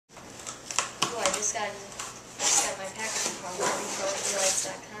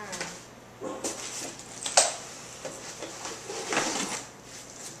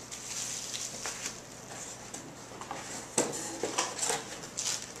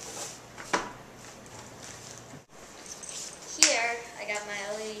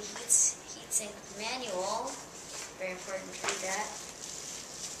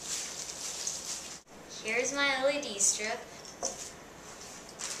LED strip.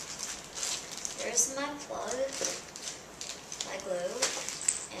 There's my plug, my glue,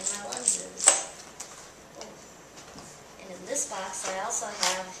 and my lenses. Oh. And in this box I also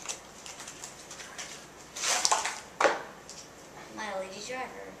have my LED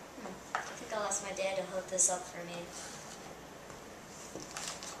driver. I think I'll ask my dad to hook this up for me.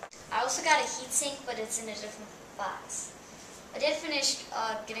 I also got a heatsink, but it's in a different box. I did finish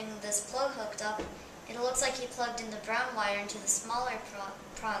getting this plug hooked up, and it looks like he plugged in the brown wire into the smaller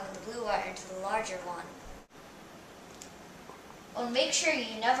prong and the blue wire into the larger one. Oh, make sure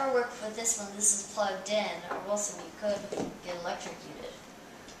you never work with this when this is plugged in, or else you could get electrocuted.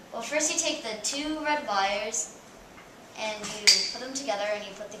 Well, first you take the two red wires and you put them together and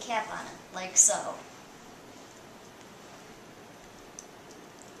you put the cap on it, like so.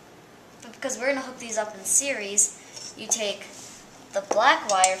 But because we're going to hook these up in series, you take the black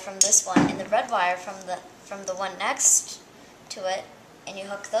wire from this one and the red wire from the one next to it, and you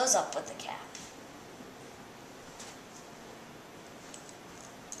hook those up with the cap.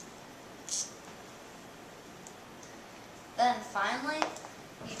 Then finally,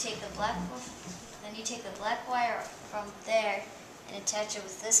 you take the black wire from there and attach it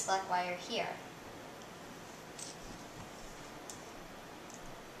with this black wire here.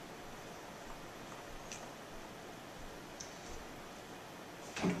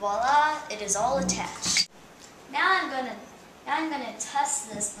 And voila, it is all attached. Now I'm gonna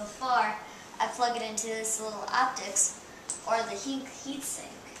test this before I plug it into this little optics or the heat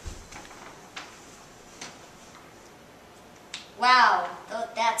sink. Wow,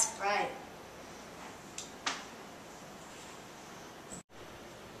 that's bright.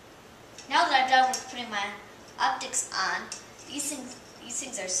 Now that I've done with putting my optics on, these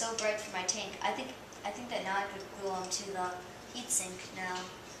things are so bright for my tank. I think that now I could glue them to the heatsink now.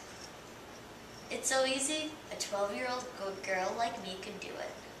 It's so easy. A 12-year-old good girl like me can do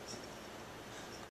it.